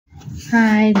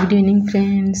Hi, good evening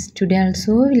friends. Today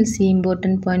also we'll see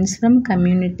important points from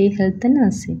community health and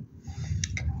nursing.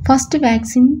 First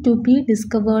vaccine to be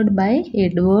discovered by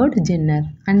Edward Jenner,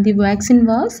 and the vaccine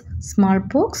was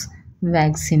smallpox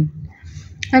vaccine.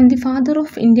 And the father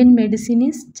of Indian medicine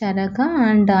is Charaka,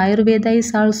 and Ayurveda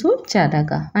is also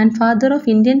Charaka, and father of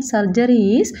Indian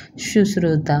surgery is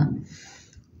Shushruta.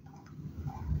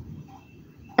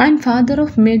 And father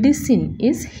of medicine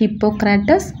is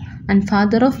Hippocrates, and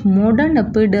father of modern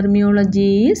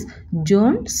epidemiology is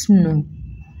John Snow.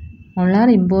 All are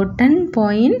important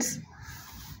points.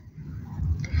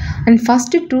 And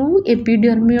first true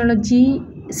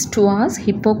epidemiologist was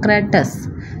Hippocrates,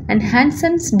 and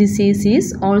Hansen's disease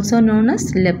is also known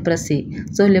as leprosy.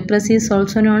 So leprosy is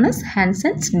also known as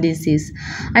Hansen's disease,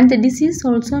 and the disease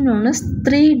also known as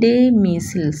 3-day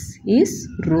measles is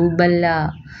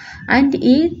rubella, and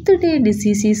 8th-day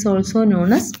disease is also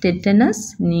known as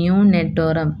tetanus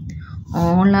neonatorum.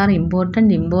 All are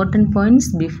important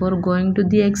points before going to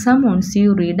the exam. Once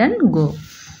you read and go.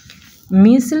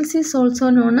 Measles is also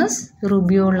known as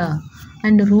rubeola,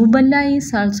 and rubella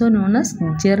is also known as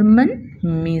German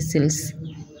measles.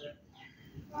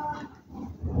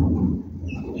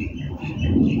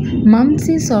 Mumps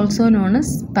is also known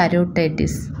as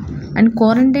parotitis, and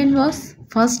quarantine was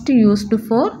first used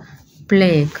for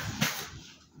plague.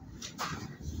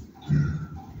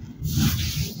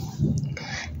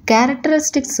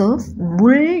 Characteristics of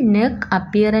bull neck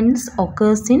appearance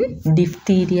occurs in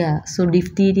diphtheria. So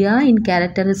diphtheria in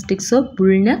characteristics of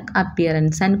bull neck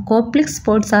appearance, and Koplik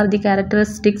spots are the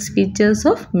characteristics features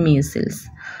of measles.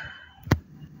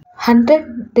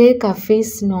 100-day cough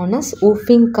is known as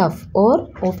whooping cough, or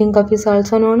whooping cough is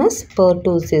also known as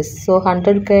pertussis. So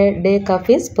 100-day cough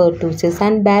is pertussis,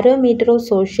 and barometer of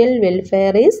social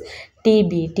welfare is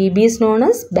TB. TB is known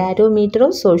as barometer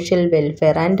of social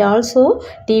welfare, and also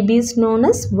TB is known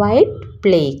as white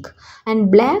plague, and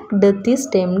black death is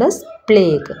termed as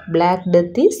plague. Black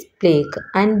death is plague,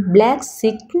 and black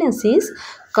sickness is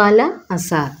kala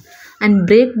asar, and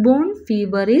breakbone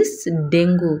fever is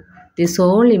dengue. These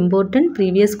all important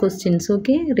previous questions.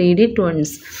 Okay, read it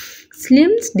once.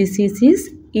 Slim's disease is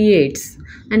AIDS,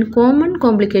 and common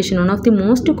complication, one of the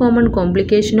most common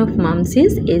complication of mumps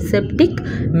is aseptic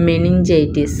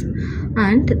meningitis,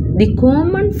 and the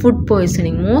common food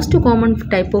poisoning, most common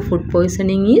type of food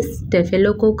poisoning is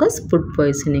staphylococcus food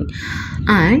poisoning,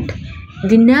 and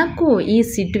the NACO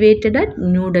is situated at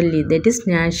New Delhi, that is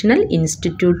National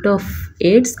Institute of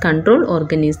AIDS Control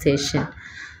Organization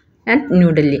at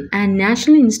New Delhi, and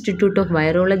National Institute of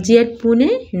Virology at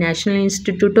Pune, National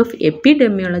Institute of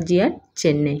Epidemiology at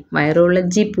Chennai.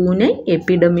 Virology Pune,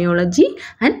 Epidemiology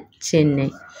at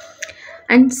Chennai,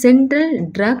 and Central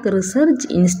Drug Research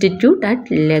Institute at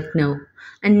Lucknow,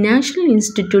 and National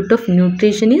Institute of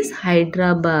Nutrition is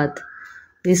Hyderabad.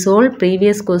 This all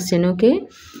previous question. Okay,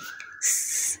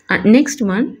 next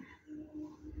one.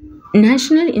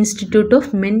 National Institute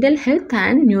of Mental Health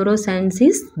and Neuroscience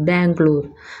is Bangalore,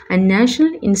 and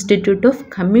National Institute of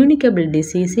Communicable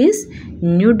Disease is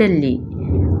New Delhi.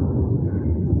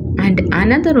 And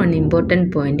another one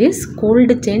important point is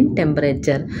cold chain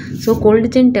temperature. So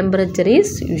cold chain temperature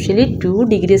is usually 2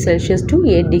 degrees Celsius to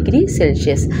 8 degrees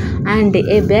Celsius, and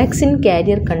a vaccine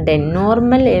carrier contains,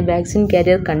 normal a vaccine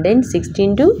carrier contains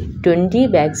 16 to 20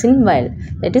 vaccine vial,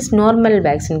 that is normal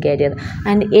vaccine carrier,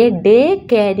 and a day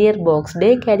carrier box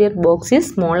is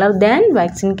smaller than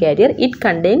vaccine carrier, it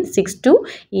contains 6 to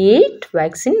 8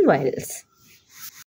 vaccine vials.